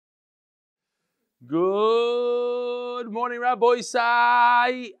Good morning, Rabbi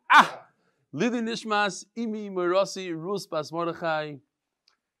Isai. Lili Nishmas, Imi Merossi, Rus Bas Mordechai.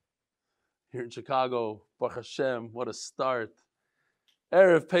 Here in Chicago, Baruch Hashem, what a start.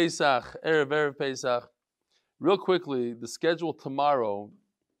 Erev Pesach, Erev Pesach. Real quickly, the schedule tomorrow,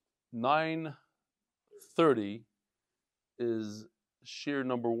 9:30, is Shir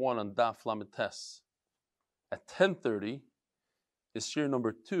number 1 on Daf Lamed Tes. At 10:30 is Shir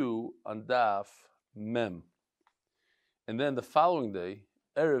number 2 on Daf Mem. And then the following day,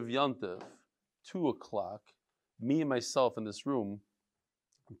 Erev Yontif, 2 o'clock, me and myself in this room,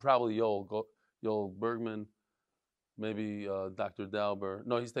 and probably Yoel Bergman, maybe Dr. Dauber.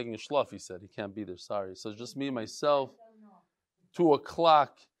 No, he's taking a shluff, he said. He can't be there, sorry. So just me and myself, 2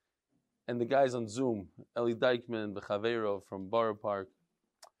 o'clock, and the guys on Zoom, Eli Dykman, Bechavero from Borough Park.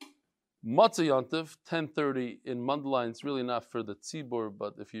 Matzah Yontif, 10:30 in Mundelein. It's really not for the Tzibur,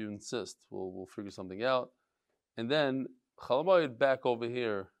 but if you insist, we'll figure something out. And then Chol Hamoed back over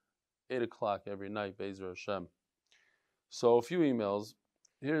here, 8 o'clock every night, Be'ezer Hashem. So a few emails.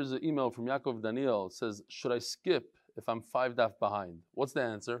 Here's an email from Yaakov Daniel. It says, should I skip if I'm 5 daf behind? What's the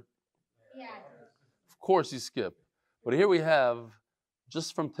answer? Yeah. Of course you skip. But here we have,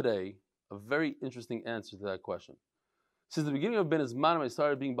 just from today, a very interesting answer to that question. Since the beginning of Ben Zmanim, I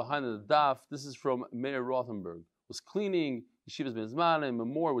started being behind the daf. This is from Meir Rothenberg. Was cleaning Yeshivas Ben Zmanim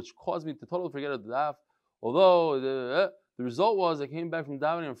and more, which caused me to totally forget the daf. Although the result was I came back from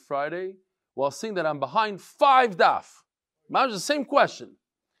davening on Friday while seeing that I'm behind 5 daf. Imagine the same question.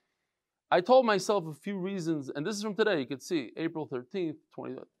 I told myself a few reasons, and this is from today. You can see April 13th,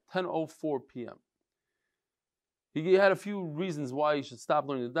 10:04 p.m. He had a few reasons why you should stop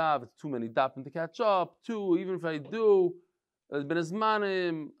learning the daf. It's too many dafim to catch up. 2, even if I do, it's Ben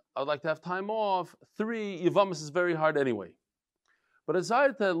Zmanim, I'd like to have time off. 3, Yevamis is very hard anyway. But I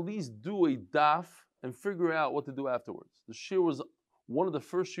decided to at least do a daf and figure out what to do afterwards. The shir was one of the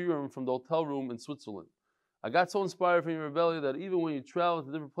first shiurim from the hotel room in Switzerland. I got so inspired from your rebellion that even when you travel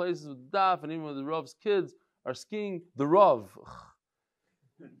to different places with daf, and even when the Rav's kids are skiing, the Rav,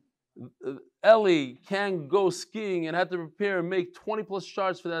 Eli can go skiing and had to prepare and make 20 plus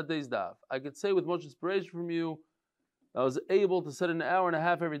charts for that day's daf. I could say with much inspiration from you, I was able to set an hour and a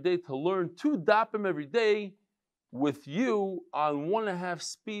half every day to learn 2 dafim every day with you on 1.5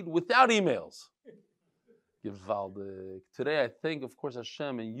 speed without emails. Gewaldig. Today I thank, of course,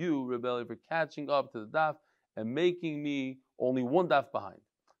 Hashem and you, Rebelli, for catching up to the daf and making me only 1 daf behind.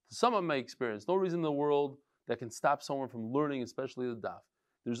 To sum up my experience, no reason in the world that can stop someone from learning, especially the daf.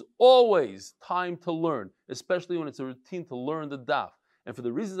 There's always time to learn, especially when it's a routine to learn the daf. And for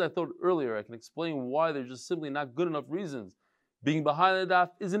the reasons I thought earlier, I can explain why they're just simply not good enough reasons. Being behind the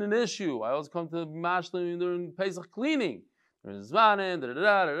daf isn't an issue. I always come to Mashlim during Pesach cleaning. There's Zvanin,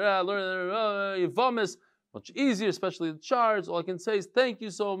 learn Yevamis, much easier, especially the charts. All I can say is thank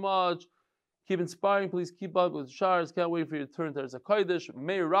you so much. Keep inspiring. Please keep up with the charts. Can't wait for you to turn to Eretz HaKodesh.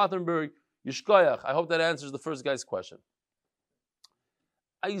 Meir Rothenberg, Yishkoyach. I hope that answers the first guy's question.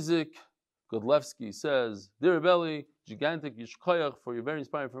 Isaac Godlewski says, Dear Rebelli, gigantic Yishkoyach for your very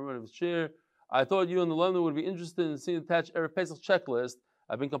inspiring formative share. I thought you and the London would be interested in seeing attached Erev Pesach checklist.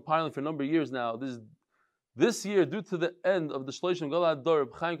 I've been compiling for a number of years now. This year, due to the end of the Shloshim Galad Dor,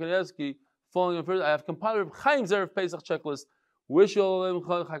 Chaim Kanievsky, following on first, I have compiled Chaim's Erev Pesach checklist. Wish you all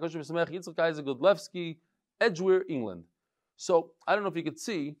Yitzchak Isaac Godlewski, Edgware, England. So, I don't know if you could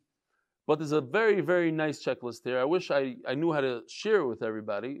see, but there's a very, very nice checklist here. I wish I knew how to share it with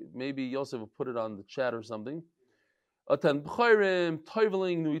everybody. Maybe Yosef will put it on the chat or something. Attend b'chayrim,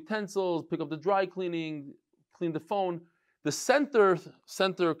 toiveling, new utensils, pick up the dry cleaning, clean the phone. The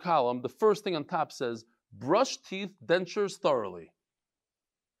center column, the first thing on top says, brush teeth, dentures thoroughly.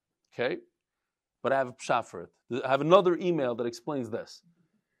 Okay? But I have a pshat for it. I have another email that explains this.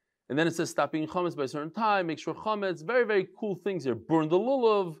 And then it says, stop eating chametz by a certain time, make sure chametz, very, very cool things here. Burn the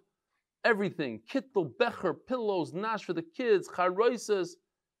lulav, everything. Kittel, becher, pillows, nash for the kids, charoises.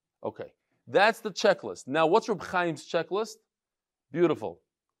 Okay, that's the checklist. Now, what's Reb Chaim's checklist? Beautiful.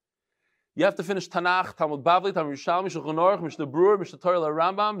 You have to finish Tanakh, Talmud Bavli, Talmud Yerushalmi, Shulchan Aruch, Mishnah Berurah, Mishnah Torah,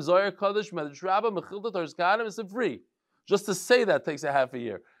 Rambam, Zohar Kodesh, Medrash Rabbah, Mechilta, Torah Kahanim, and Sifri. Just to say that takes a half a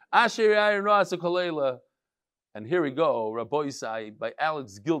year. Asher Yair Noasa Koleila. And here we go, Rabbi Isai by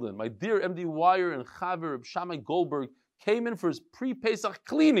Alex Gilden. My dear MD Wire and Chaver Reb Shammai Goldberg came in for his pre-Pesach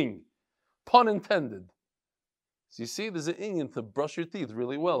cleaning. Pun intended. So you see, there's an Indian to brush your teeth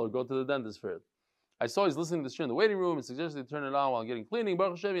really well or go to the dentist for it. I saw he's listening to this show in the waiting room and suggested to turn it on while getting cleaning.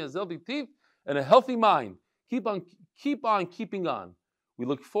 Baruch Hashem, he has healthy teeth and a healthy mind. Keep on keeping on. We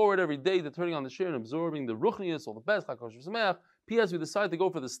look forward every day to turning on the share and absorbing the ruchnius, all the best, P.S. We decided to go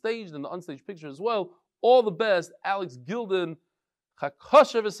for the staged and the unstaged picture as well. All the best, Alex Gilden.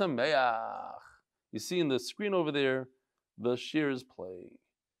 Chakosha v'sameach. You see in the screen over there, the shears play.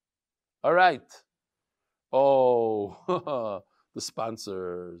 All right. Oh, the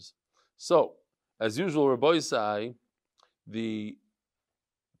sponsors. So, as usual, Rabbi Isai, the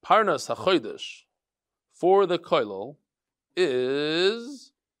Parnas HaChodesh for the Koilel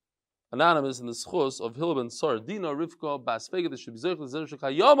is anonymous in the schus of Hillel ben Sardina, Rivka, Bas Vega, the Shibzech, the Zer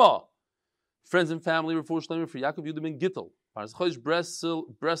Shekayama. Friends and family, Refuah Shleimah for Yaakov Yehuda ben Gittel. Parnas HaChodesh,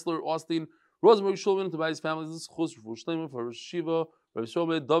 Bresler, Austin, Rosenberg, Shulman, Tobias families, the schus, Refuah Shleimah for Shiva, Rabbi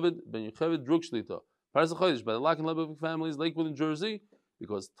Shlomo, David, Ben Yocheved, Druk Shlita. Parnas HaChodesh by the Lack and Leibovich families, Lakewood, New Jersey,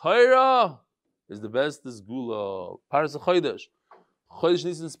 because Torah is the best is Gula. Parnas HaChodesh. Chodesh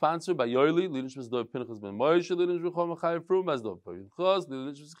Nisan sponsored by Yoeli, Leadership Dov Pinchas Ben Moshe, Leadership Chom Chayev Frum, as Dov Pinchas,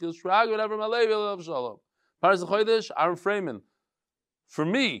 Leadership Schil Shrag, whatever Malevi Elav Shalom. Parnas HaChodesh, Aaron Freeman. For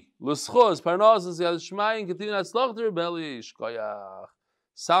me, L'schos, Parnas, and Yad Shmai, and Katina Tzlochter, Belly, Shkoyach.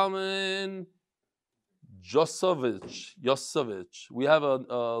 Salman Josovich. We have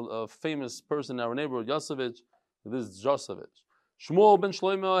a famous person in our neighborhood, Josovich. This is Josovich. Shmuel ben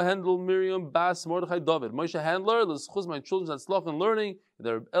Shlomo, Handel, Miriam, Bas, Mordechai, David. Moshe Handler, L'schus, my children, that's Tzloch and learning.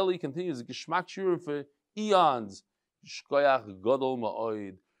 The Eli continues, the Geshmak Shurim for eons. Shkoyach Gadol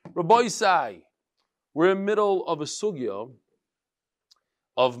Ma'oid. Rabbi Isai, we're in the middle of a sugya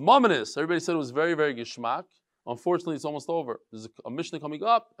of Mamonis. Everybody said it was very, very Geshmak. Unfortunately, it's almost over. There's a Mishnah coming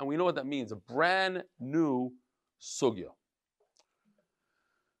up, and we know what that means. A brand new sugya.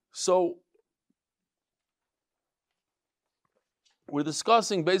 So, we're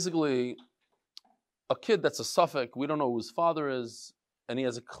discussing basically a kid that's a suffix. We don't know who his father is, and he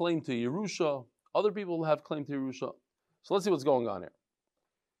has a claim to Yerusha. Other people have claim to Yerusha. So let's see what's going on here.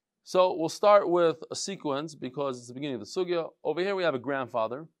 So we'll start with a sequence because it's the beginning of the sugya. Over here we have a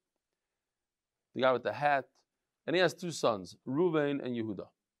grandfather, the guy with the hat, and he has two sons, Ruvain and Yehuda.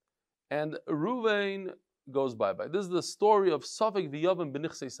 And Ruvain goes bye-bye. This is the story of Safek v'Yavam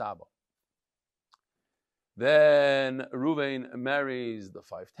b'nichsei Saba. Then Ruvain marries the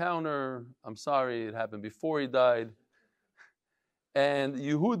five-towner. I'm sorry, it happened before he died. And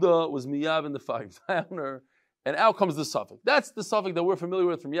Yehuda was Miyab in the five-towner. And out comes the Safek. That's the Safek that we're familiar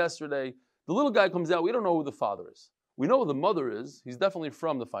with from yesterday. The little guy comes out. We don't know who the father is. We know who the mother is. He's definitely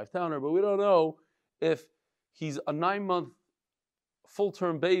from the five-towner, but we don't know if he's a 9-month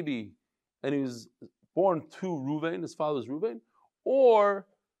full-term baby and he was born to Ruvain, his father's Ruvain, or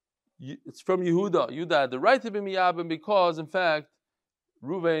it's from Yehuda. Yehuda had the right to be Miyabim because, in fact,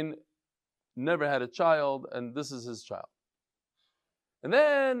 Ruvain never had a child, and this is his child. And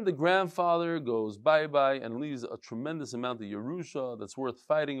then the grandfather goes bye-bye and leaves a tremendous amount of Yerusha that's worth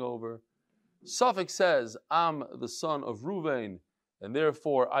fighting over. Safek says, I'm the son of Ruvain, and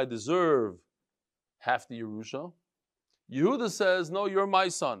therefore I deserve half the Yerusha. Yehuda says, no, you're my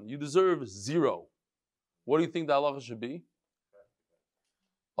son. You deserve 0. What do you think the halacha should be?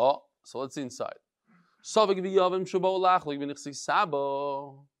 Oh, so let's see inside. Safek v'yavim shabo lachlik v'nichsi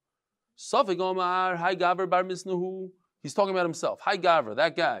sabo. Safek omar, hi gaver bar misnahu. He's talking about himself. Hi gaver,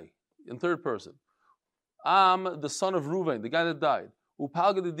 that guy, in third person. I'm the son of Ruvain, the guy that died.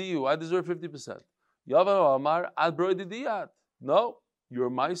 Upalga didiyu, I deserve 50%. Yavam omar, ad broi didiyat. No, you're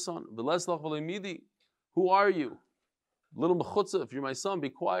my son. V'leslach v'leimidi. Who are you? Little mechutza, if you're my son, be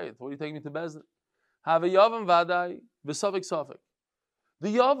quiet. What are you taking me to Bezdin? Have a yavam vadai, v'safek safek.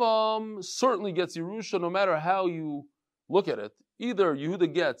 The yavam certainly gets Yerusha no matter how you look at it. Either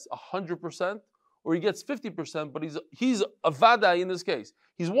Yehuda gets 100% or he gets 50%, but he's a vadai in this case.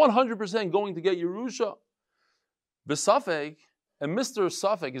 He's 100% going to get Yerusha. V'safek, and Mr.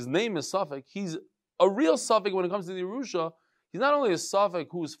 Safek, his name is Safek, he's a real Safek when it comes to the Yerusha. He's not only a Safek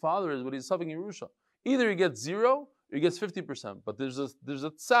who his father is, but he's a Safek Yerusha. Either he gets 0 or he gets 50%, but there's a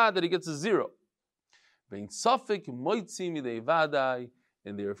tzad that he gets a 0. Bein Safek moitzi midei vadai,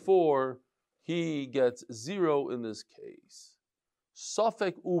 and therefore he gets 0 in this case.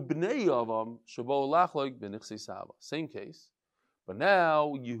 Safek ubnei yavam shabo lachloik b'nichsei saba. Same case, but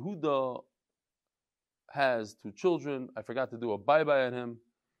now Yehuda has 2 children. I forgot to do a bye-bye on him.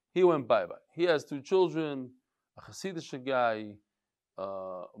 He went bye-bye. He has 2 children, a Hasidic guy,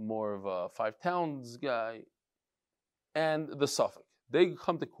 more of a Five Towns guy, and the Safek. They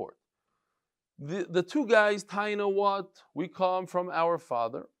come to court. The 2 guys, Taina, what? We come from our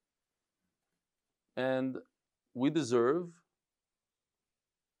father, and we deserve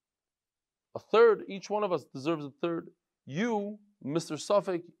a third. Each one of us deserves a third. You, Mr.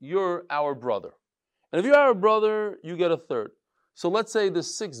 Safek, you're our brother. And if you're our brother, you get a third. So let's say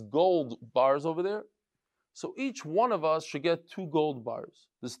there's 6 gold bars over there. So each one of us should get 2 gold bars.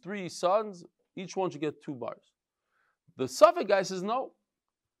 There's 3 sons, each one should get 2 bars. The Suffolk guy says, no,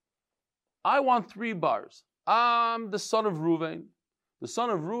 I want 3 bars. I'm the son of Reuven. The son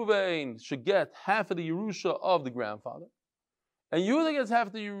of Reuven should get half of the Yerusha of the grandfather. And Yehuda gets half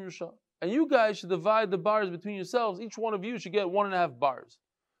of the Yerusha. And you guys should divide the bars between yourselves. Each one of you should get 1.5 bars.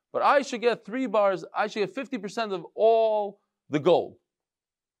 But I should get 3 bars. I should get 50% of all the gold.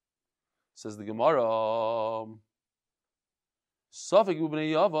 Says the Gemara. Safek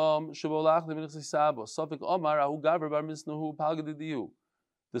ubnei Yavam shebolach leminchsi sabo. Safek Omar ahu gaver bar misnahu palgadidiyu.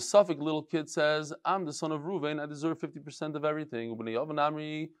 The Suffolk little kid says, I'm the son of Reuven, I deserve 50% of everything.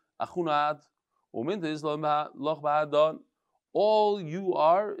 All you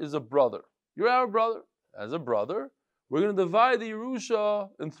are is a brother. You're our brother. As a brother, we're going to divide the Yerusha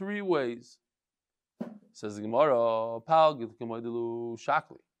in 3 ways. Says the Gemara,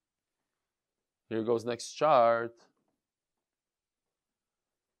 Shakli. Here goes next chart.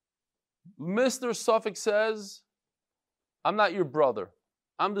 Mr. Suffolk says, I'm not your brother.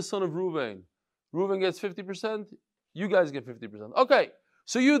 I'm the son of Reuven. Reuven gets 50%. You guys get 50%. Okay,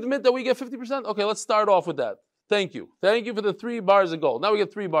 so you admit that we get 50%? Okay, let's start off with that. Thank you. Thank you for the 3 bars of gold. Now we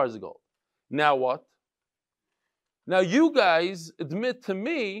get 3 bars of gold. Now what? Now you guys admit to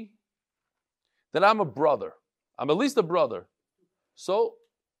me that I'm a brother. I'm at least a brother. So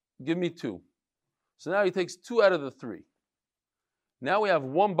give me 2. So now he takes 2 out of the 3. Now we have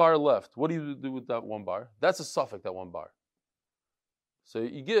 1 bar left. What do you do with that 1 bar? That's a Suffolk, that 1 bar. So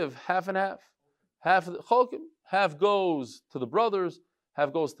you give half and half. Half of the cholkim, half goes to the brothers,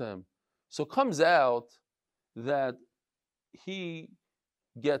 half goes to him. So it comes out that he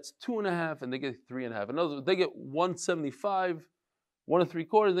gets 2.5 and they get 3.5. In other words, they get 175, 1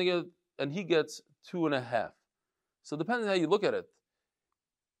 3/4, and he gets 2.5. So depending on how you look at it,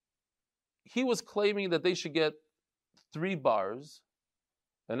 he was claiming that they should get 3 bars.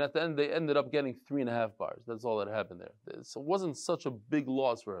 And at the end, they ended up getting 3.5 bars. That's all that happened there. So it wasn't such a big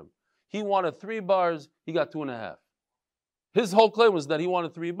loss for him. He wanted 3 bars, he got 2.5. His whole claim was that he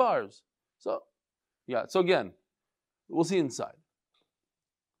wanted 3 bars. So, yeah. So again, we'll see inside.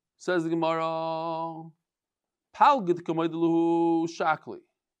 Says the Gemara, Palgit kamaydeluhu shakli.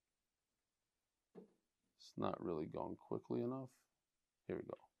 It's not really going quickly enough. Here we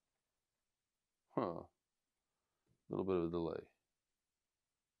go. A little bit of a delay.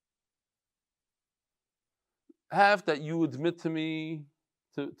 Half that you admit to me,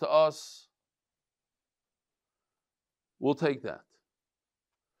 to us, we'll take that.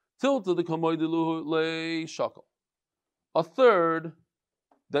 Tilta the kamoidilu le shakel. A third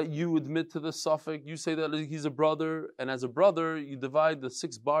that you admit to the Suffolk, you say that he's a brother, and as a brother, you divide the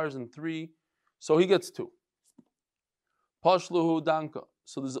 6 bars in 3, so he gets 2. Pashluhu danka.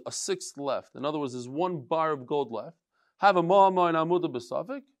 So there's a 6th left. In other words, there's 1 bar of gold left. Have a ma'ama and amuda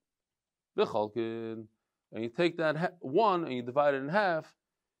b'Suffolk, v'chalkin. And you take that 1 and you divide it in half,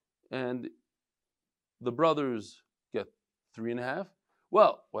 and the brothers get 3.5.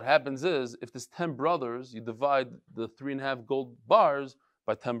 Well, what happens is, if there's 10 brothers, you divide the 3.5 gold bars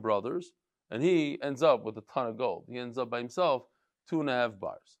by 10 brothers, and he ends up with a ton of gold. He ends up by himself 2.5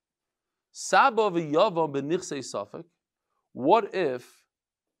 bars. Saba v'yava b'nichsei Suffolk. What if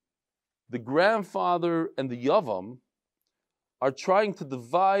the grandfather and the yavam are trying to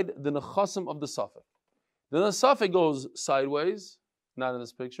divide the nechasim of the Suffolk? Then the Suffolk goes sideways, not in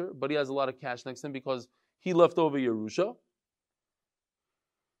this picture, but he has a lot of cash next to him because he left over Yerusha.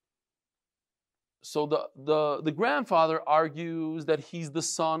 So the grandfather argues that he's the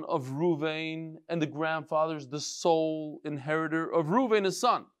son of Reuven, and the grandfather's the sole inheritor of Reuven, his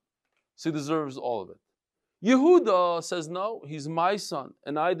son. So he deserves all of it. Yehuda says, no, he's my son,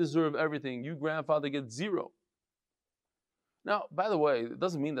 and I deserve everything. You, grandfather, get 0. Now, by the way, it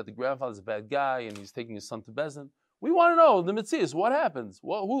doesn't mean that the grandfather's a bad guy and he's taking his son to Bezdin. We want to know, the Metzias, what happens?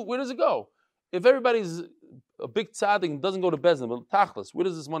 Where does it go? If everybody's a big tzaddik and doesn't go to Bezdin, but tachlis, where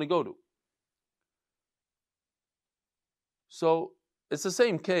does this money go to? So, it's the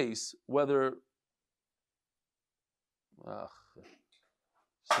same case whether...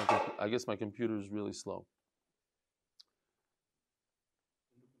 I guess my computer is really slow.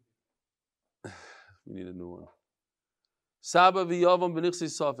 We need a new one. Saba v'yavam b'nichsi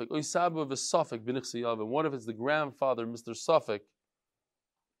Suffolk. Oy Saba v'Suffolk b'nichsi yavam. What if it's the grandfather, Mr. Suffolk,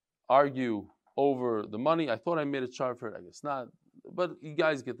 argue over the money? I thought I made a chart for it. I guess not. But you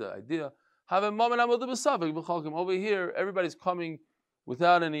guys get the idea. Over here, everybody's coming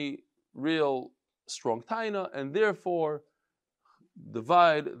without any real strong taina, and therefore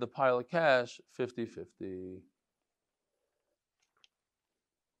divide the pile of cash 50-50.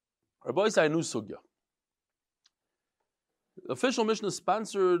 Rabbi say new sugya. Official Mishnah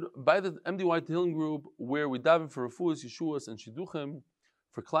sponsored by the MDY Tehillim Group, where we daven for Refuas, Yeshuas, and Shidduchim,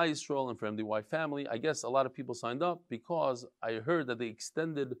 for Klal Yisrael and for MDY family. I guess a lot of people signed up because I heard that they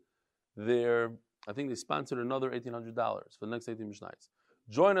extended their, I think they sponsored another $1,800 for the next 18 Mishnahs.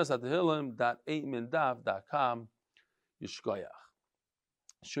 Join us at tehillim.8mindav.com. Yishkoyach.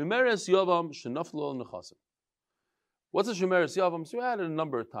 Shemeres Yavam Shenaflo Nechasim. What's a Shemeres Yavam? So we had it a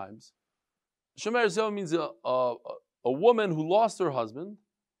number of times. Shemeres Yavam means a woman who lost her husband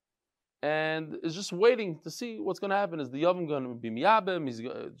and is just waiting to see what's going to happen. Is the Yavam going to be miyabim? He's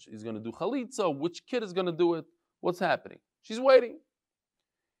going to do chalitza? Which kid is going to do it? What's happening? She's waiting.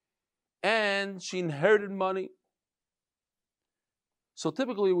 And she inherited money. So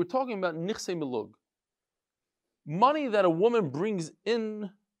typically we're talking about nichsei milug. Money that a woman brings in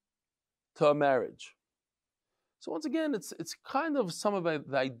to a marriage. So once again, it's kind of some of the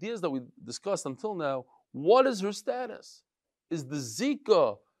ideas that we discussed until now. What is her status? Is the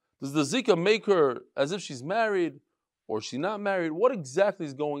zika, does the zika make her as if she's married or she's not married? What exactly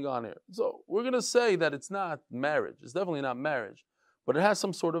is going on here? So we're going to say that it's not marriage. It's definitely not marriage, but it has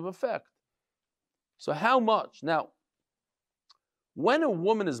some sort of effect. So how much? Now, when a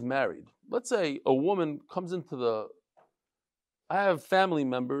woman is married, let's say a woman comes into I have family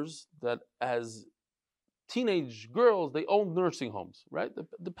members that as teenage girls, they own nursing homes, right?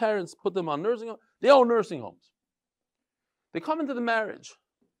 The parents put them on nursing homes. They own nursing homes. They come into the marriage.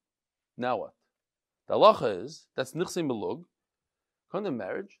 Now what? The halacha is, that's nichsei milug. Come to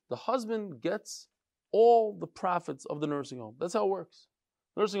marriage, the husband gets all the profits of the nursing home. That's how it works.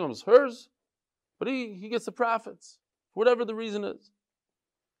 The nursing home is hers, but he gets the profits, whatever the reason is.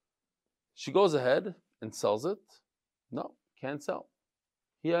 She goes ahead and sells it. No, can't sell.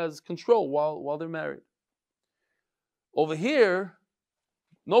 He has control while they're married. Over here,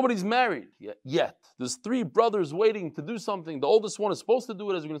 nobody's married yet. There's 3 brothers waiting to do something. The oldest one is supposed to do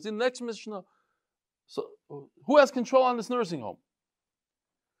it, as we're going to see in the next Mishnah. So, who has control on this nursing home?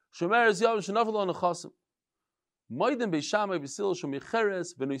 She could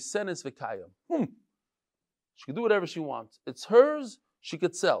do whatever she wants. It's hers, she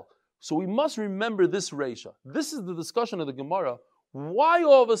could sell. So we must remember this Reisha. This is the discussion of the Gemara. Why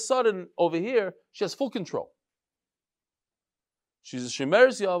all of a sudden over here she has full control? She's a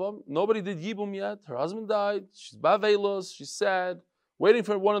Shemeres Yavam. Nobody did Yibum yet. Her husband died. She's Bavelos. She's sad. Waiting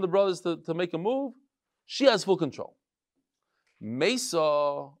for one of the brothers to make a move. She has full control. Mesa,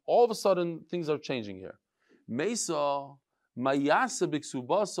 all of a sudden things are changing here. Mesa, Mayasa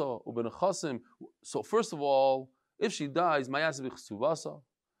Biksubasa Ubenechasim. So first of all, if she dies, Mayasa Biksubasa,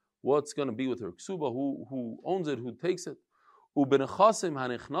 what's going to be with her ksuba? Who owns it? Who takes it? Ubenechasim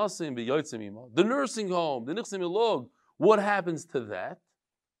Hanichnasim Biyotzim. The nursing home, the nichsei milug. What happens to that?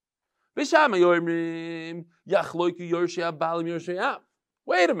 Wait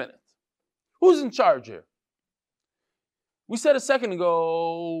a minute. Who's in charge here? We said a second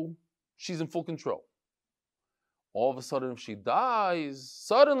ago, she's in full control. All of a sudden, if she dies,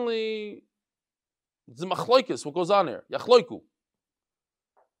 suddenly, it's a machloikis. What goes on here? Yachloiku.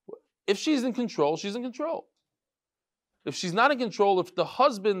 If she's in control, she's in control. If she's not in control, if the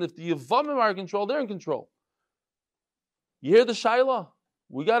Yevamim are in control, they're in control. You hear the Shaila?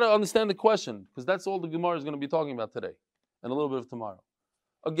 We got to understand the question, because that's all the Gemara is going to be talking about today, and a little bit of tomorrow.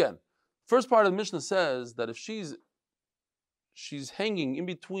 Again, first part of the Mishnah says that if she's hanging in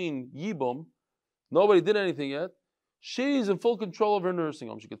between Yibum, nobody did anything yet, she's in full control of her nursing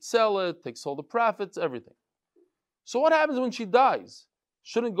home. She could sell it, takes all the profits, everything. So what happens when she dies?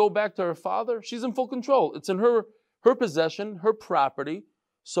 Shouldn't go back to her father? She's in full control. It's in her possession, her property.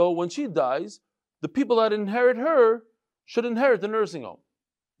 So when she dies, the people that inherit her should inherit the nursing home.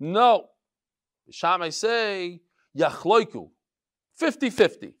 No. Shammai say, Yachloiku,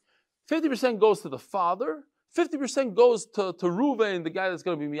 50-50. 50% goes to the father, 50% goes to Reuven, the guy that's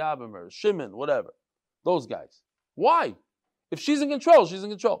going to be Miyabim or Shimon, whatever. Those guys. Why? If she's in control, she's in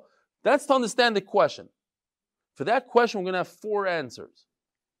control. That's to understand the question. For that question, we're going to have 4 answers.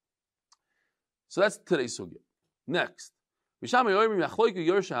 So that's today's sugya. Next.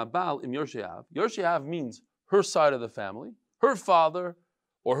 Yorshehav means her side of the family, her father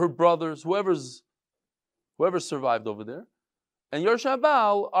or her brothers, whoever survived over there. And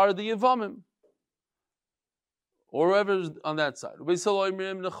Yorshabal are the Yevamim, or whoever's on that side. They still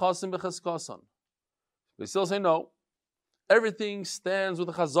say no. Everything stands with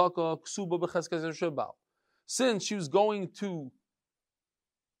the chazaka, ksuba b'cheskas Yorshabal. Since she was going to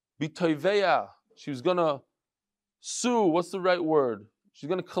be toiveya, she was going to sue, what's the right word? She's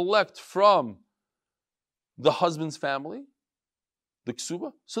going to collect from the husband's family, the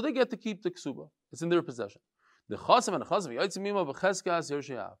ksuba, so they get to keep the ksuba. It's in their possession. The chasam and the chasam yotzimima b'cheskas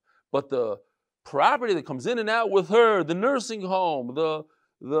yershayav. But the property that comes in and out with her, the nursing home, the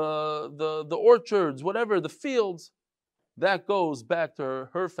orchards, whatever, the fields, that goes back to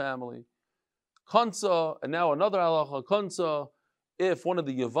her family. Kansa, and now another halacha, kansa, if one of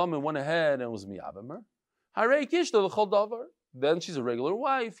the Yavamim went ahead and was miyabemer, harei kishta l'chol davar, then she's a regular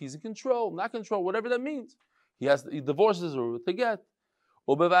wife, he's in control, not control, whatever that means. He divorces her to get.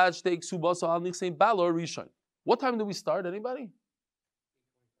 What time do we start, anybody?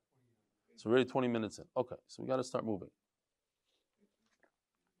 It's already 20 minutes in. Okay, so we got to start moving.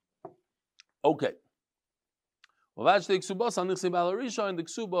 Okay. And the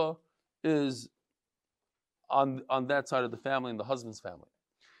ksuba is on that side of the family, in the husband's family.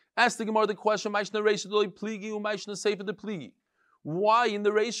 Ask the Gemara the question, why in the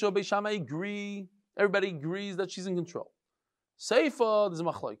ratio Beis Shammai agree, everybody agrees that she's in control? Seifa, there's a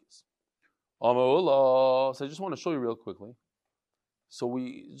machlokes. So I just want to show you real quickly. So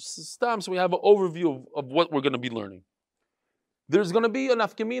we have an overview of what we're going to be learning. There's going to be a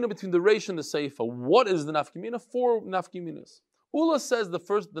nafkamina between the Reish and the Seifa. What is the nafkamina? 4 nafkaminas. Ula says the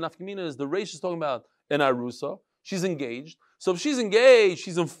nafkamina is the Reish is talking about an arusa. She's engaged. So if she's engaged,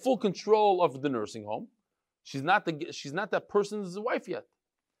 she's in full control of the nursing home. She's not that person's wife yet.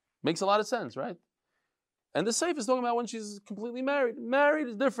 Makes a lot of sense, right? And the Seifa is talking about when she's completely married. Married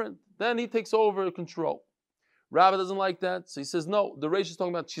is different. Then he takes over control. Rabbi doesn't like that, so he says no. The Reish is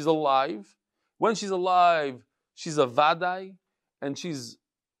talking about she's alive. When she's alive, she's a vadai, and she's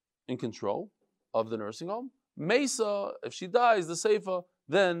in control of the nursing home. Mesa, if she dies, the Seifa,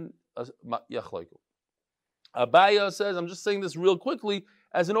 then yachleiku. Abaya says, I'm just saying this real quickly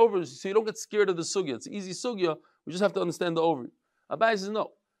as an overview, so you don't get scared of the sugya. It's an easy sugya. We just have to understand the overview. Abaya says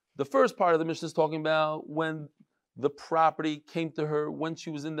no. The first part of the Mishnah is talking about when the property came to her, when she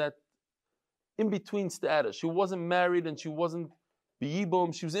was in that in-between status. She wasn't married and she wasn't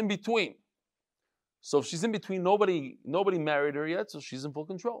biyibum. She was in between. So if she's in between, nobody married her yet, so she's in full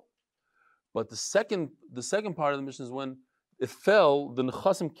control. But the second part of the Mishnah is when it fell, the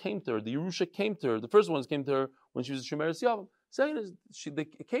Nechasim came to her, the Yerusha came to her. The first ones came to her when she was a Shemeres Yavam. Second is,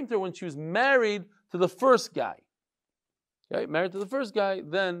 it came to her when she was married to the first guy. Okay? Married to the first guy,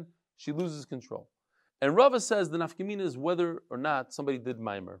 then she loses control. And Rava says the nafkamina is whether or not somebody did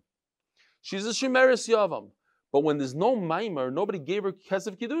maimer. She's a Shemeres Yavam. But when there's no maimer, nobody gave her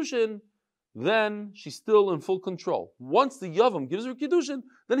Kesef Kiddushin, then she's still in full control. Once the Yavam gives her Kiddushin,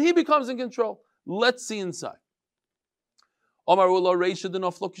 then he becomes in control. Let's see inside. Omar Ula Reisha the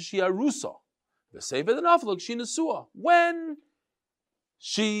Naflok Shi Arusa. The Seifa the Naflok Shi Nesua. When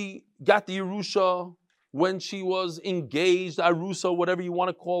she got the Yerusha, when she was engaged, Arusa, whatever you want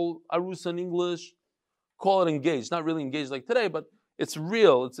to call Arusa in English, call it engaged. Not really engaged like today, but it's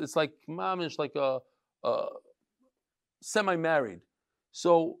real. It's like mamish, like a semi-married.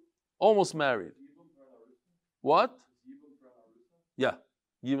 So almost married. What? Yeah,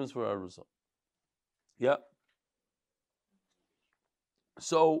 Yibum's for Arusa. Yeah.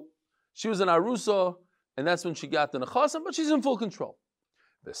 So she was in Arusa, and that's when she got the Nechasim, but she's in full control.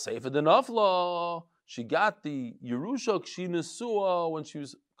 The Seifa the Nafla, she got the Yerusha Kshi Nesua when she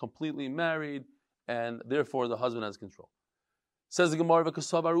was completely married, and therefore the husband has control. Says the Gemara,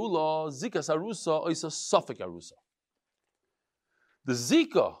 V'kasav Arula, Zikas Arusa, Oisa Safek Arusa. The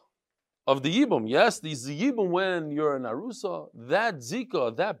Zika of the Yibum, yes, the Yibum when you're in Arusa, that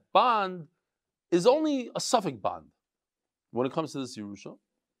Zika, that bond, is only a Safek bond when it comes to this Yerusha.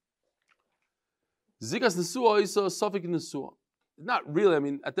 Zikas Nesua Oisa Safek Nesua. Not really, I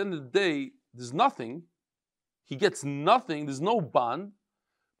mean, at the end of the day, there's nothing. He gets nothing, there's no bond,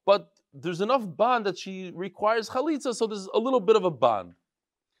 but there's enough bond that she requires chalitza, so there's a little bit of a bond.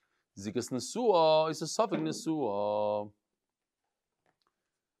 Zikas Nesua is a Safek Nesua.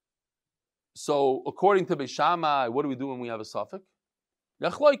 So, according to Beis Shammai, what do we do when we have a Safek?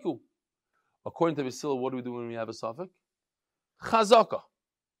 Yachlaiku. According to Beis Hillel, what do we do when we have a Safek? Chazaka.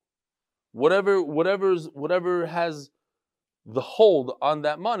 Whatever has the hold on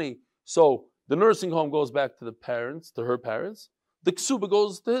that money. So the nursing home goes back to the parents, to her parents. The ksuba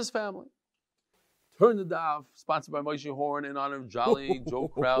goes to his family. Turn the Daf, sponsored by Moshe Horn, in honor of Jolly, Joe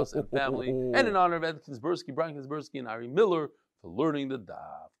Krause, and family, and in honor of Ed Kinsbursky, Brian Kinsbursky, and Ari Miller for learning the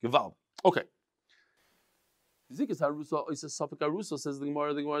Daf. Gewalt. Okay. Zikas Harusa, Isa Safek Harusa, says the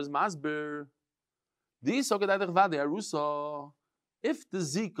Gemara is Masber. If the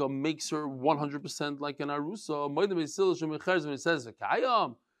Zika makes her 100% like an Arusa, when it says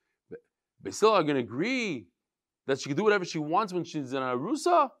Beis Hillel are going to agree that she can do whatever she wants when she's in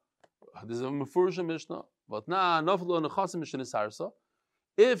Arusa. This is a Mefurish Mishnah. But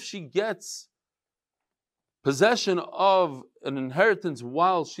if she gets possession of an inheritance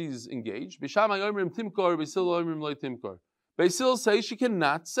while she's engaged. Beis Shammai omrim timkor, Beis Hillel omrim lo timkor. Beis Hillel says she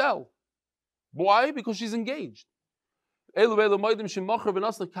cannot sell. Why? Because she's engaged. But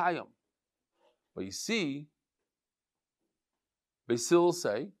you see, Beis Hillel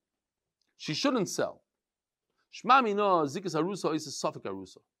say she shouldn't sell. Shmami no zikas harusa is a suffix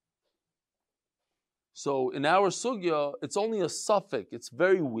harusa. So in our sugya, it's only a suffix. It's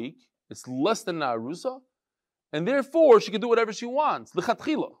very weak. It's less than an arusa, and therefore she can do whatever she wants.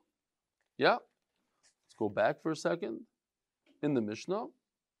 L'chatchila. Yeah. Let's go back for a second in the Mishnah.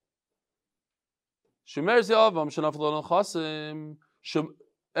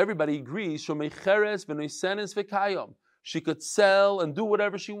 Everybody agrees. She could sell and do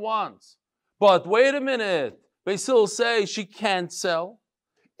whatever she wants. But wait a minute. Beis Hillel say she can't sell.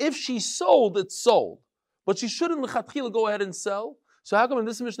 If she sold, it's sold. But she shouldn't l'chatchila go ahead and sell. So how come in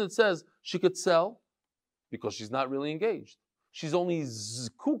this Mishnah it says she could sell? Because she's not really engaged. She's only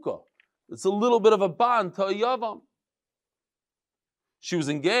zkuka. It's a little bit of a bond to a yavam. She was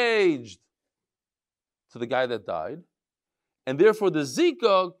engaged to the guy that died, and therefore the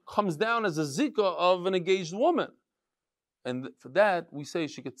zika comes down as a zika of an engaged woman. And for that, we say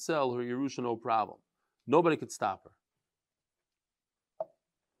she could sell her Yerusha, no problem. Nobody could stop her.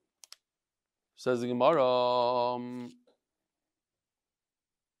 Says the Gemara,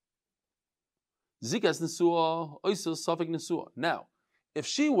 Zikas Nesua, Oisel Safek Nesua. Now, if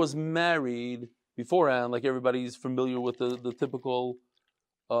she was married beforehand, like everybody's familiar with the typical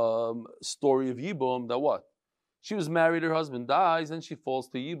story of Yibum, that what? She was married, her husband dies, and she falls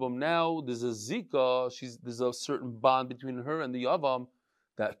to Yibum. Now there's a Zika, there's a certain bond between her and the Yavam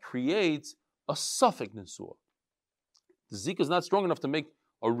that creates a Safek Nesua. The Zika is not strong enough to make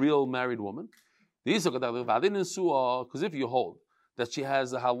a real married woman. Because if you hold that she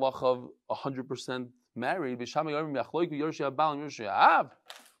has a halach of 100% married, Bishami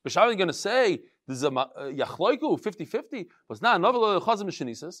is going to say there's a yachloiku 50-50, but it's not another.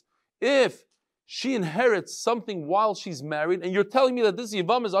 If she inherits something while she's married, and you're telling me that this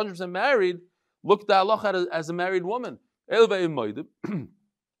Yivam is 100% married, look at the halach as a married woman.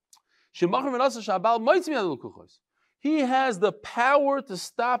 He has the power to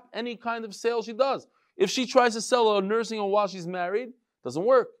stop any kind of sale she does. If she tries to sell a nursing home while she's married, it doesn't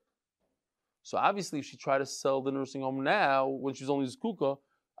work. So obviously, if she tried to sell the nursing home now, when she's only zkuka,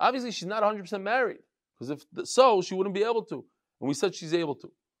 obviously she's not 100% married. Because if so, she wouldn't be able to. And we said she's able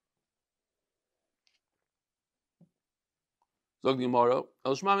to.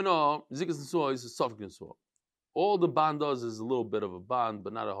 All the bond does is a little bit of a bond,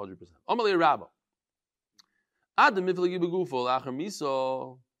 but not 100%. Amalei Rabbah. I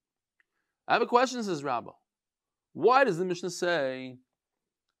have a question, says Rabbah. Why does the Mishnah say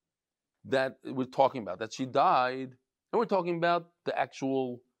that we're talking about that she died, and we're talking about the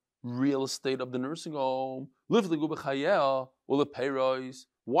actual real estate of the nursing home? Why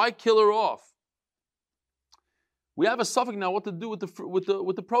kill her off? We have a suffix now. What to do with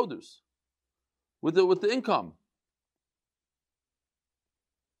the produce, with the income?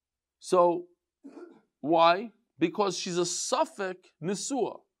 So why? Because she's a suffix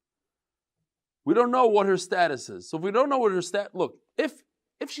nesua. We don't know what her status is. So if we don't know what her look, if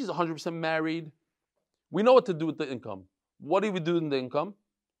she's 100% married, we know what to do with the income. What do we do in the income?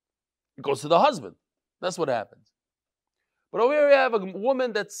 It goes to the husband. That's what happens. But over here we have a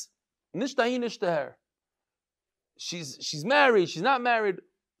woman that's nishtahi nishtaher. She's married, she's not married.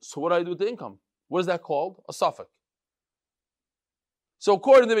 So what do I do with the income? What is that called? A suffix. So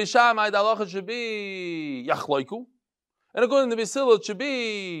according to Beis Shammai, the halacha should be yachloiku, and according to Beis Hillel, it should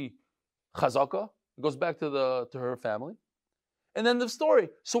be chazaka. It goes back to her family, and then the story.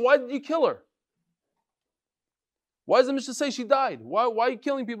 So why did you kill her? Why does the Mishnah say she died? Why are you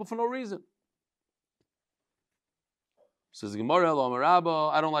killing people for no reason? Says the Gemara,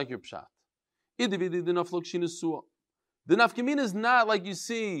 I don't like your pshat. The nafkamina is not like you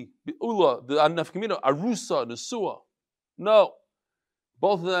see ula. The nafkamina arusa nesua. No.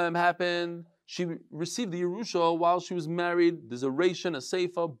 Both of them happened. She received the Yerusha while she was married. There's a ration, a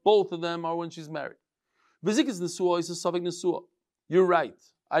seifa. Both of them are when she's married. V'zikis nesua is a suffix nesua. You're right.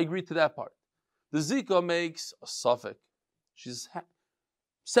 I agree to that part. The zika makes a suffix. She's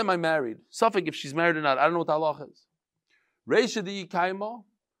semi-married. Suffix if she's married or not. I don't know what the halach is. Reisha di kaima.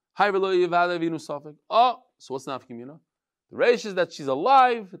 Oh, so what's nafkamina? The reish is that she's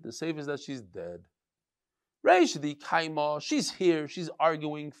alive. The seifa is that she's dead. Reish di kaima, she's here, she's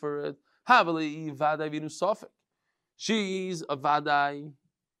arguing for it. Havali vadai vinu safek. She's a vadai,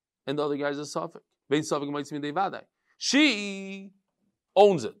 and the other guy's a safek. Vein safek might mean they vadai. She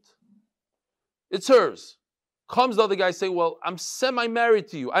owns it. It's hers. Comes the other guy saying, well, I'm semi-married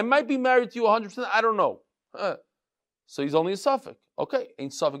to you. I might be married to you 100%. I don't know. So he's only a suffix. Okay.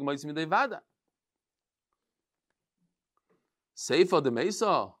 Ain't suffix mitzvah midei vada. Seifa de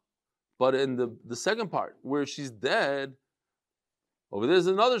Mesa. But in the second part, where she's dead, over there's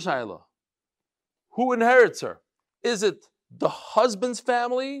another shayla. Who inherits her? Is it the husband's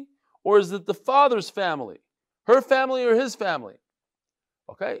family or is it the father's family? Her family or his family?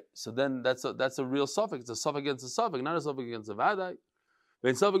 Okay, so then that's a real suffix. It's a suffix against a suffix, not a suffix against a vadai.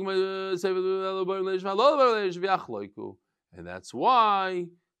 And that's why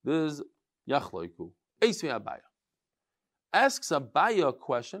there's yachloiku. Asks Abaya a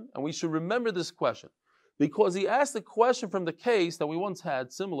question, and we should remember this question, because he asked a question from the case that we once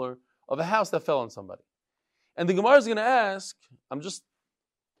had, similar, of a house that fell on somebody. And the Gemara is going to ask,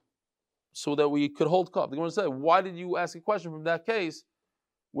 so that we could hold cup. The Gemara said, why did you ask a question from that case,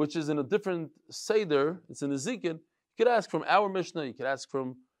 which is in a different Seder, it's in Ezekiel? You could ask from our Mishnah, you could ask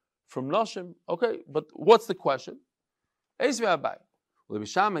from Nashim. Okay, but what's the question? We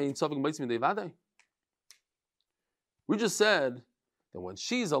just said that when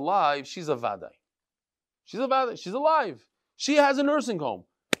she's alive, she's a vadai. She's a vadai. She's alive. She has a nursing home.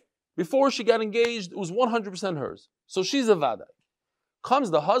 Before she got engaged, it was 100% hers. So she's a vadai.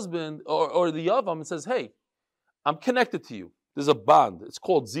 Comes the husband or the yavam and says, hey, I'm connected to you. There's a bond. It's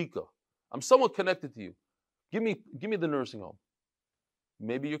called zika. I'm somewhat connected to you. Give me the nursing home.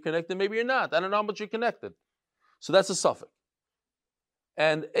 Maybe you're connected, maybe you're not. I don't know how much you're connected. So that's a suffix.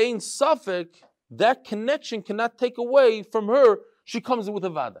 And ein suffix, that connection cannot take away from her. She comes in with a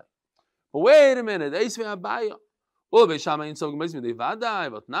vadai. But wait a minute.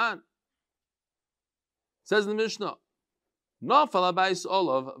 But not. Says the Mishnah.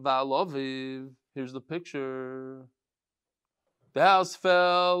 Here's the picture. The house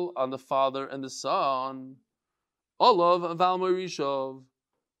fell on the father and the son. Olav Valmoirishov.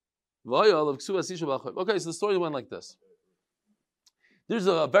 Okay, so the story went like this. There's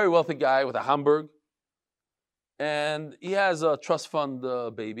a very wealthy guy with a Hamburg, and he has a trust fund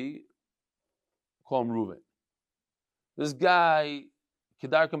baby. Call him Reuven. This guy,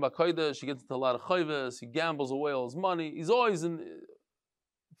 Kedarkim Bakoidesh, he gets into a lot of chayvus, he gambles away all his money. He's always in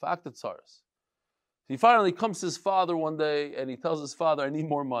facted tsaras. He finally comes to his father one day and he tells his father, I need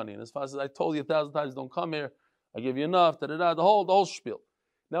more money. And his father says, I told you 1,000 times, don't come here. I give you enough, the whole spiel.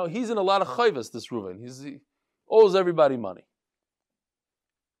 Now, he's in a lot of chayvus, this Reuven. He owes everybody money.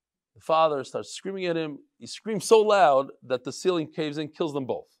 The father starts screaming at him. He screams so loud that the ceiling caves in, kills them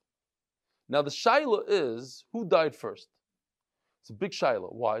both. Now, the shaila is, who died first? It's a big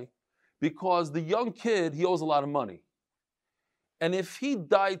shaila. Why? Because the young kid, he owes a lot of money. And if he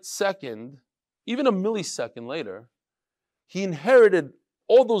died second, even a millisecond later, he inherited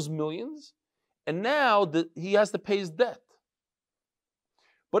all those millions, and now he has to pay his debt.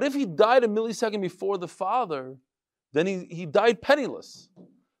 But if he died a millisecond before the father, then he died penniless.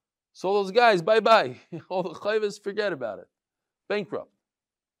 So those guys, bye-bye. All the chayvus, forget about it. Bankrupt.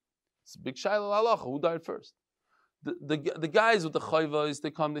 It's a big shayla halacha. Who died first? The guys with the chayvus,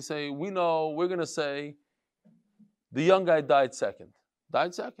 they come, they say, we know, we're going to say, the young guy died second.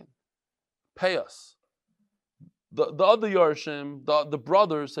 Died second. Pay us. The other Yarshim, the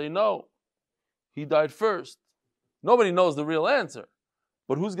brothers say, no, he died first. Nobody knows the real answer.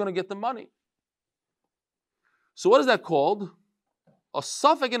 But who's going to get the money? So what is that called? A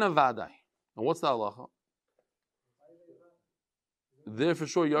suffix and a vadai. And what's the halacha? There for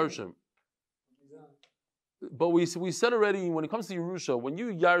sure, Yarshim. But we said already, when it comes to Yerusha, when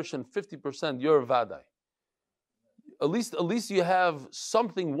you Yarshin 50%, you're a vadai. At least you have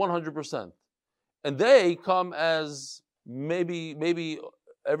something 100%. And they come as maybe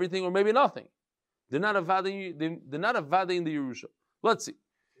everything or maybe nothing. They're not a vadai. They're not a vadai in the Yerusha. Let's see.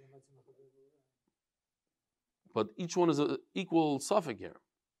 But each one is an equal suffix here.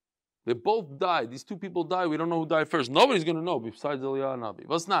 They both died. These two people died. We don't know who died first. Nobody's going to know besides Eliyahu Navi.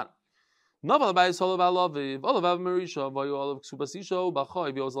 But it's not. He owes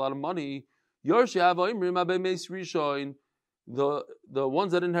a lot of money. The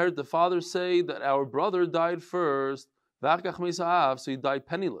ones that inherit the father say that our brother died first, so he died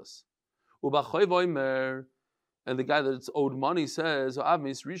penniless. And the guy that's owed money says,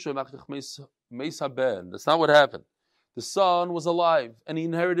 that's not what happened. The son was alive and he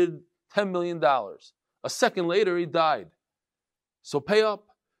inherited $10 million. A second later, he died. So pay up.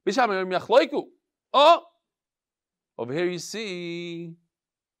 Oh! Over here you see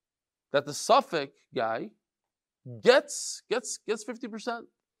that the suffix guy gets 50%.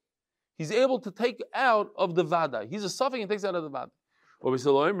 He's able to take out of the vada. He's a suffix and takes out of the vada.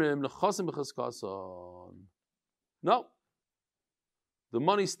 No. The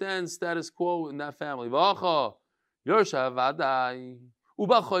money stands status quo in that family. V'acha, Yorsha vadai.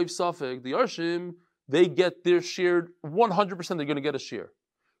 Uba choiv safek. The Yorshim, they get their share, 100% they're going to get a share.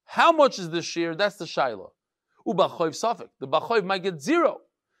 How much is this share? That's the shaila. Uba choiv safek. The bachoiv might get 0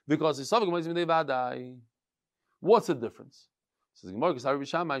 because the safek might be vadai. What's the difference? Says Gemara, because Rabbi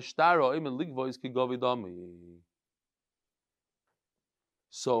Shammai shtaro im ligvois ki govidami.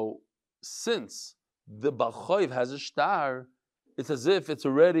 So, since the bachoiv has a shtar, it's as if it's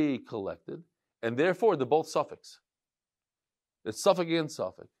already collected, and therefore they're both suffix. It's suffix against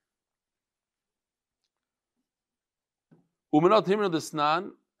suffix. Umenot himra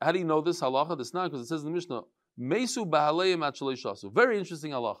desnan. How do you know this halacha desnan? Because it says in the Mishnah, Mesu b'halei machalei shasu. Very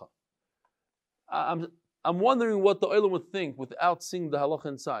interesting halacha. I'm wondering what the Olam would think without seeing the halacha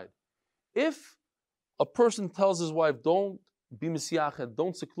inside. If a person tells his wife, don't be misyached,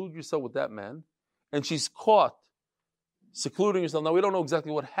 don't seclude yourself with that man, and she's caught secluding herself. Now, we don't know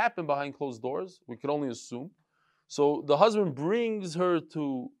exactly what happened behind closed doors. We can only assume. So the husband brings her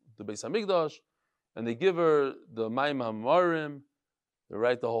to the Beis HaMikdash, and they give her the Mayim HaMarim. They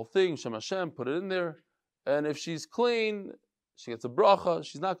write the whole thing, Shem Hashem, put it in there. And if she's clean, she gets a bracha.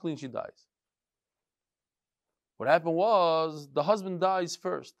 She's not clean, she dies. What happened was, the husband dies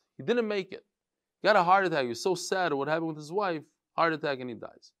first. He didn't make it. He got a heart attack. He was so sad at what happened with his wife. Heart attack, and he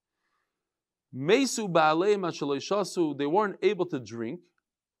dies. Mesu ba'alei machalei shasu. They weren't able to drink.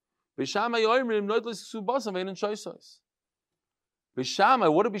 Beishamai oimrim noitlis ksubasam ve'enin shoysos.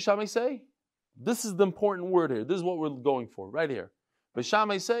 Beishamai, what did Beishamai say? This is the important word here. This is what we're going for, right here.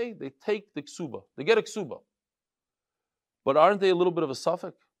 Beishamai say, they take the ksuba. They get a ksuba. But aren't they a little bit of a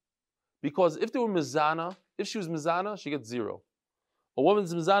suffix? Because if they were mizana, if she was mizana, she gets 0. A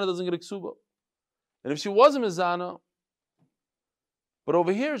woman's mizana doesn't get a ksuba. And if she was a mizana, but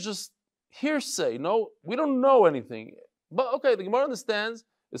over here it's just hearsay. No, we don't know anything. But okay, the Gemara understands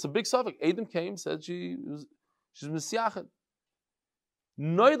it's a big suffix. Adam came, said she's misyachet.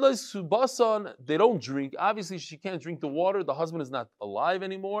 Noidles subasan, they don't drink. Obviously, she can't drink the water. The husband is not alive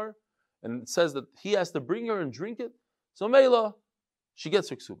anymore. And it says that he has to bring her and drink it. So Meila, she gets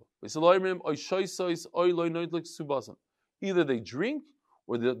her ksuba. Either they drink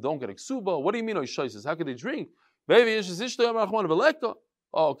or they don't get a ksuba. What do you mean oishoisos? How could they drink?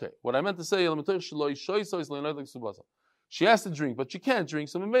 Oh, okay. What I meant to say, she has to drink, but she can't drink,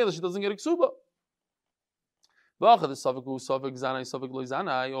 so Meila, she doesn't get a ksuba. Over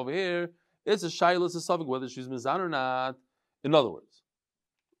here, it's a shayla, it's a suffix whether she's mizan or not. In other words,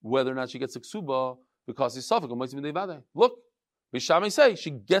 whether or not she gets a ksuba, because it's suffix. Look, Bishamai say she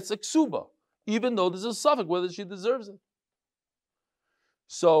gets a ksuba, even though there's a suffix whether she deserves it.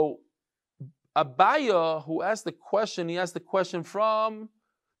 So Abaya, who asked the question, he asked the question from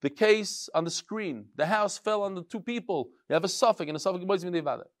the case on the screen. The house fell on the 2 people. You have a suffix and a suffix.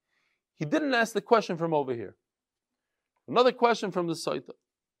 He didn't ask the question from over here. Another question from the Saita.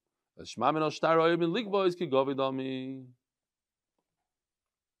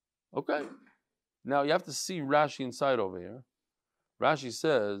 Okay. Now you have to see Rashi inside over here. Rashi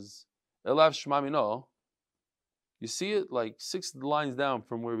says, Elav Shmamino. You see it like 6 lines down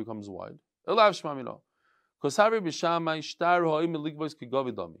from where it becomes wide. Elav Shmamino. Kosari b'shamai shtar ha'im eligvois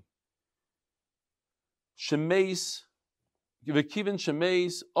kigovidami. Shemeis, v'kivin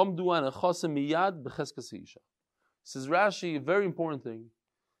shemeis, omdu an echosem miyad b'cheskas ha'isha. Says Rashi, a very important thing,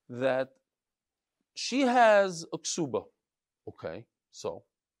 that she has a ksuba. Okay, so,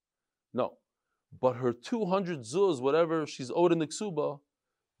 no. But her 200 zuz, whatever she's owed in the ksuba,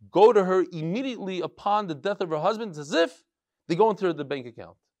 go to her immediately upon the death of her husband. It's as if they go into the bank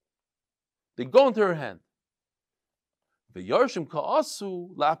account. They go into her hand. And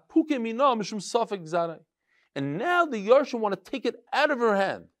now the Yarshim want to take it out of her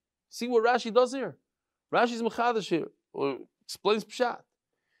hand. See what Rashi does here? Rashi's mechadash here, or explains pshat,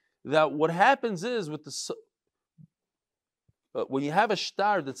 that what happens is with the when you have a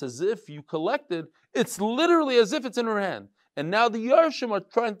shtar that's as if you collected, it's literally as if it's in her hand. And now the Yarshim are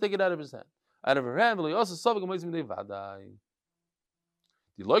trying to take it out of his hand. Out of her hand, if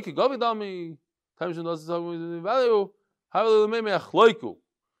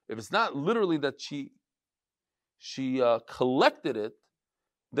it's not literally that she collected it,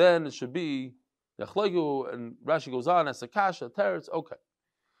 then it should be and Rashi goes on as a kasha, teretz. Okay.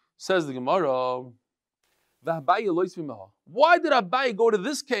 Says the Gemara, why did Abaye go to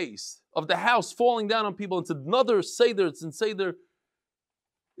this case of the house falling down on people? It's another Seder, it's in Seder,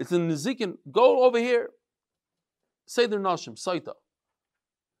 it's in Nizikin. Go over here. Seder Nashim, Saita.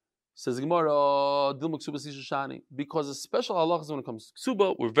 Says the Gemara, because a special halach is when it comes to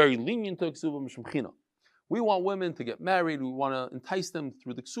ksuba, we're very lenient to ksuba, mishum china. We want women to get married. We want to entice them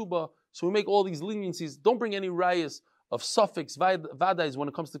through the ksuba. So we make all these leniencies. Don't bring any rayas of suffix, vadais when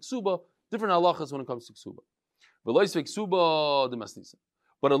it comes to ksuba. Different halachas when it comes to ksuba. But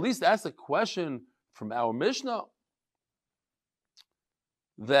at least ask a question from our Mishnah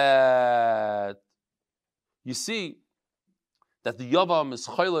that you see that the yavam is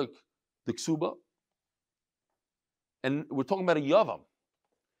chaylik the ksuba, and we're talking about a yavam.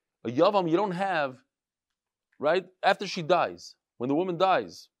 A yavam you don't have, right? After she dies, when the woman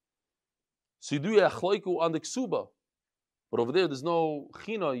dies, so you do yachloiku on the ksuba, but over there's no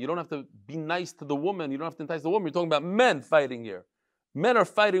china. You don't have to be nice to the woman. You don't have to entice the woman. You're talking about men fighting here. Men are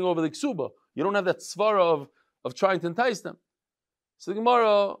fighting over the ksuba. You don't have that svara of trying to entice them. So the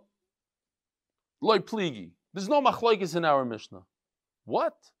Gemara, loy pligi. There's no machlokes in our Mishnah.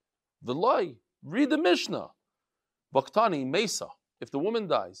 What? The loy. Read the Mishnah. Baktani mesa. If the woman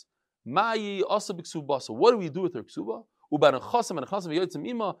dies, mayi asa b'ksubasa. What do we do with her ksuba? Uban chasim and chasim v'yotzim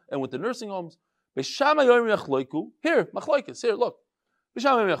ima, and with the nursing homes. B'shama yoyim yachloiku. Here, machlokes. Here, look.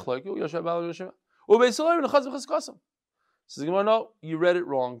 B'shama yoyim yachloiku. Yoshev bal Yoshev. Ubeisilayim nechaz v'chaskasim. Says the Gemara, no, you read it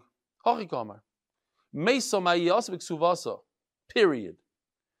wrong. Hachi kamar. Mesa mayi asa b'ksubasa. Period.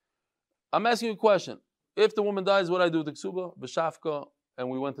 I'm asking you a question. If the woman dies, what do I do with the ksuba? B'shafka, and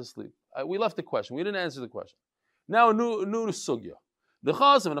we went to sleep. We left the question. We didn't answer the question. Now, a new sugya. The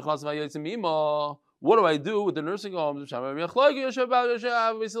chasim and the chasim v'yotzim ima. What do I do with the nursing homes? There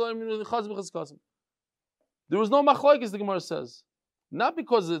was no machlokes, the Gemara says. Not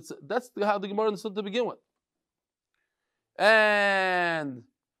because that's how the Gemara understood to begin with. And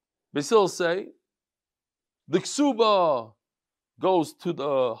Basil say, the ksuba goes to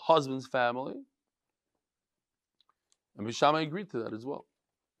the husband's family. And Bishama agreed to that as well.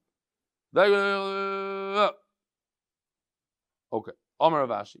 Okay. Amar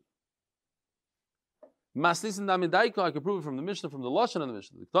Ravashi. Maslis and Damidaika, I can prove it from the Mishnah, from the Lashon and the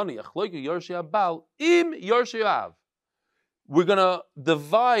Mishnah. We're going to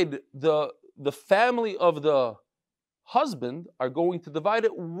divide the family of the husband, are going to divide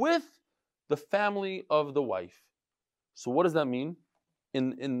it with the family of the wife. So what does that mean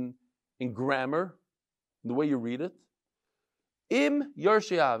in grammar, the way you read it? Im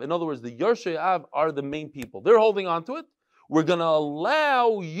Yersheav. In other words, the Yersheav are the main people. They're holding on to it. We're going to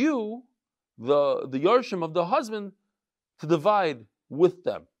allow you, the Yershim of the husband, to divide with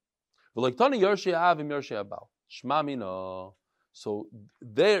them. So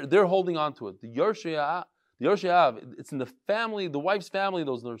they're holding on to it. The Yersheav, it's in the family, the wife's family,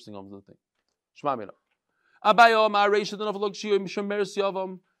 those nursing homes and the thing.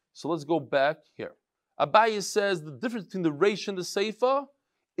 So let's go back here. Abaye says the difference between the Reish and the Seifa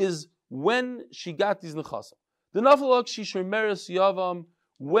is when she got these nechasa. The Nafalok she shemeres yavam,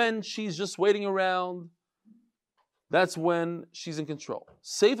 when she's just waiting around, that's when she's in control.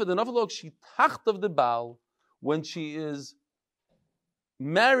 Seifa the Nafalok she tacht of the Baal, when she is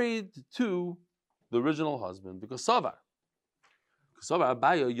married to the original husband, because Savar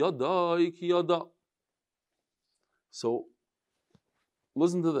Abaye yodai ki yoda. So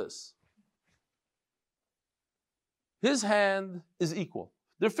listen to this. His hand is equal.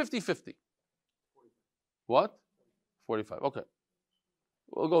 They're 50-50. What? 45. Okay.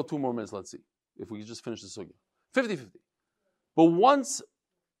 We'll go 2 more minutes, let's see. If we can just finish the sugya. 50-50. But once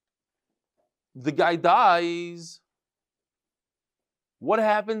the guy dies, what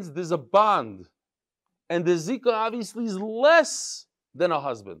happens? There's a bond. And the zika obviously is less than a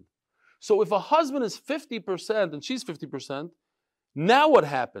husband. So if a husband is 50% and she's 50%, now what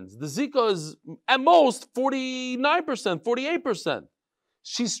happens? The zika is at most 49%, 48%.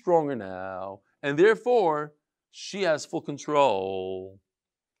 She's stronger now, and therefore she has full control.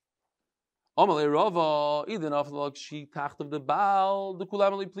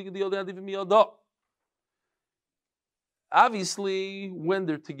 Obviously, when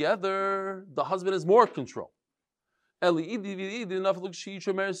they're together, the husband has more control. That's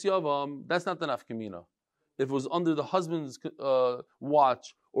not the nafkamina. If it was under the husband's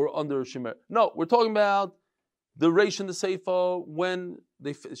watch or under Shemer. No, we're talking about the Reish and the Seifa when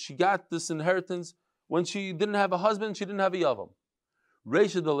she got this inheritance, when she didn't have a husband, she didn't have a Yavam.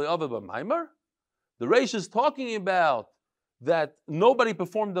 Reish the Maimer. The Reish is talking about that nobody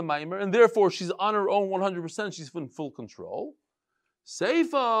performed the Maimer, and therefore she's on her own 100%, she's in full control.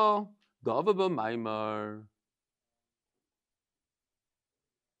 Seifa, the Avaba Maimer.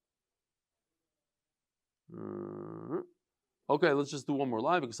 Okay, let's just do one more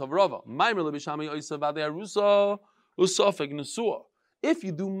line because Havarava. If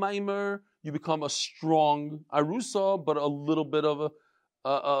you do Maimer, you become a strong Arusa, but a little bit of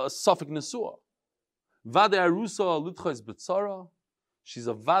a suffix Nesua. Vade Arusa Litchais Bitsara. She's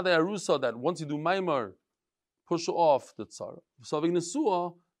a Vade Arusa that once you do Maimar, push off the Tzara. Savig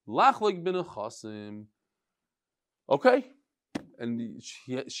Nesua, Lachlik bin Chasim. Okay? And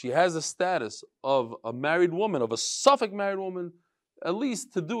she has a status of a married woman, of a Suffolk married woman, at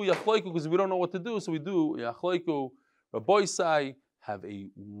least to do Yachloiku, because we don't know what to do, so we do Yachloiku. Rabbi Isai, have a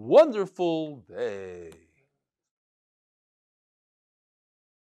wonderful day.